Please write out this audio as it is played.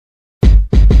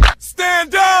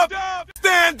Stand up!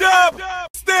 Stand up!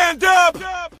 Stand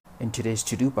up! In today's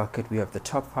to-do bucket, we have the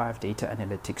top 5 data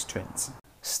analytics trends.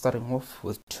 Starting off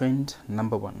with trend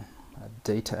number 1,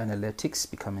 data analytics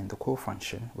becoming the core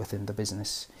function within the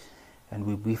business. And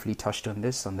we briefly touched on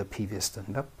this on the previous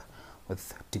stand-up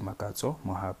with Dimakatso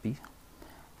Mohapi.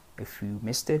 If you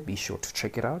missed it, be sure to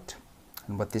check it out.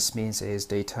 And what this means is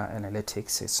data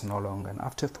analytics is no longer an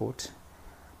afterthought,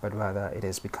 but rather it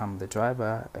has become the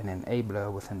driver and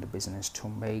enabler within the business to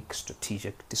make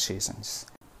strategic decisions.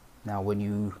 Now, when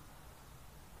you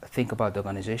think about the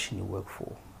organization you work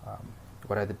for,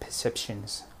 what are the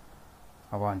perceptions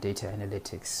around data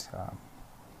analytics?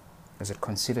 Is it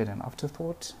considered an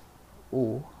afterthought,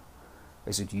 or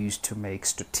is it used to make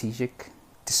strategic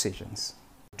decisions?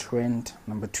 Trend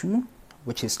number 2,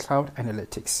 which is cloud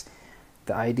analytics.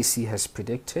 The IDC has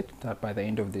predicted that by the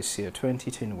end of this year,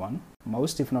 2021,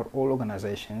 most if not all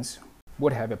organizations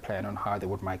would have a plan on how they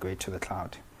would migrate to the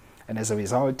cloud. And as a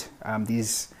result,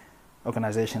 these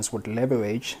organizations would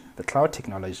leverage the cloud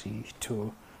technology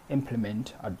to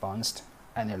implement advanced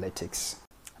analytics.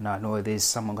 Now, I know there's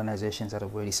some organizations that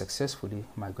have already successfully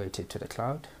migrated to the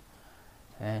cloud,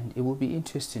 and it will be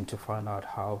interesting to find out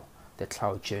how the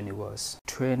cloud journey was.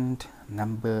 Trend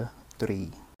number 3,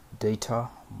 data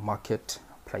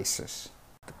marketplaces.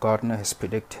 Gartner has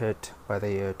predicted by the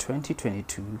year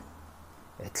 2022,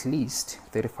 at least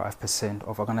 35%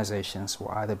 of organizations will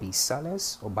either be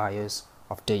sellers or buyers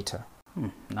of data.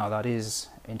 Now that is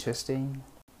interesting,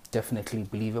 definitely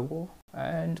believable,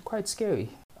 and quite scary.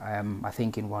 I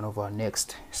think in one of our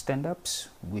next stand-ups,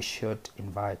 we should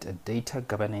invite a data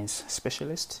governance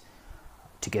specialist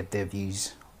to get their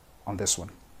views on this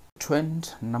one.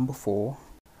 Trend number 4,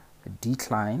 a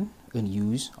decline in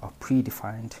use of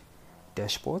predefined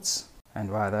dashboards,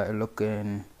 and rather a look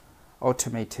in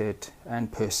automated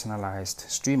and personalized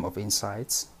stream of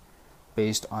insights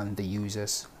based on the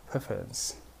user's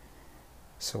preference.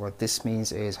 So what this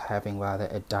means is having rather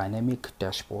a dynamic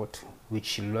dashboard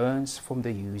which learns from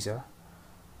the user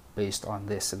based on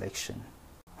their selection.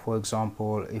 For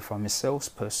example, if I'm a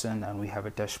salesperson and we have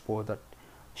a dashboard that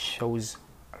shows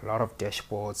a lot of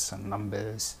dashboards and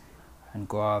numbers and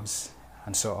graphs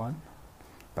and so on,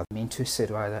 but I'm interested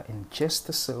rather in just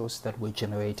the sales that were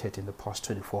generated in the past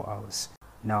 24 hours.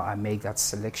 Now I make that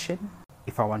selection.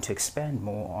 If I want to expand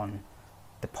more on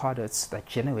the products that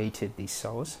generated these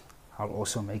sales, I'll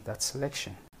also make that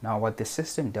selection. Now what the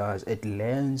system does, it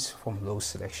learns from those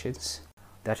selections.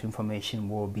 That information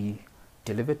will be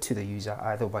delivered to the user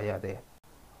either via their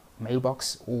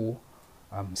mailbox or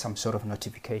some sort of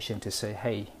notification to say,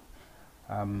 hey,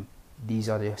 these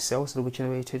are the sales that were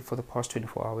generated for the past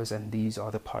 24 hours, and these are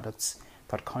the products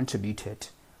that contributed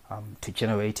to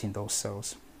generating those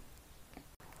sales.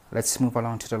 Let's move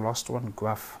along to the last one,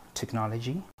 graph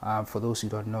technology. For those who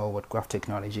don't know what graph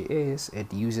technology is,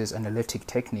 it uses analytic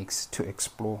techniques to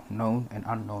explore known and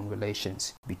unknown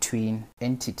relations between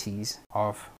entities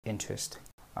of interest.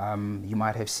 You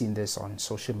might have seen this on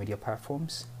social media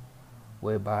platforms,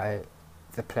 whereby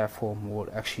the platform will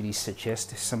actually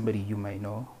suggest somebody you may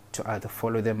know to either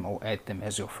follow them or add them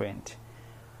as your friend.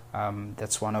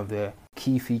 That's one of the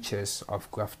key features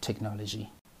of graph technology.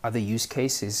 Other use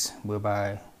cases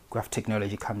whereby graph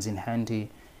technology comes in handy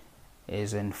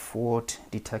is in fraud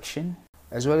detection,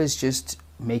 as well as just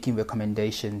making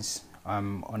recommendations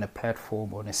on a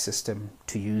platform or on a system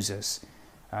to users.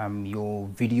 Your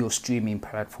video streaming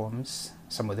platforms,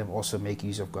 some of them also make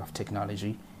use of graph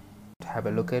technology. To have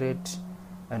a look at it,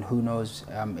 and who knows,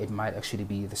 it might actually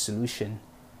be the solution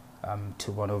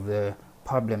to one of the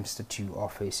problems that you are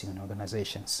facing in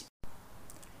organizations.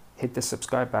 Hit the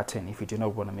subscribe button if you do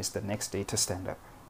not want to miss the next data stand-up.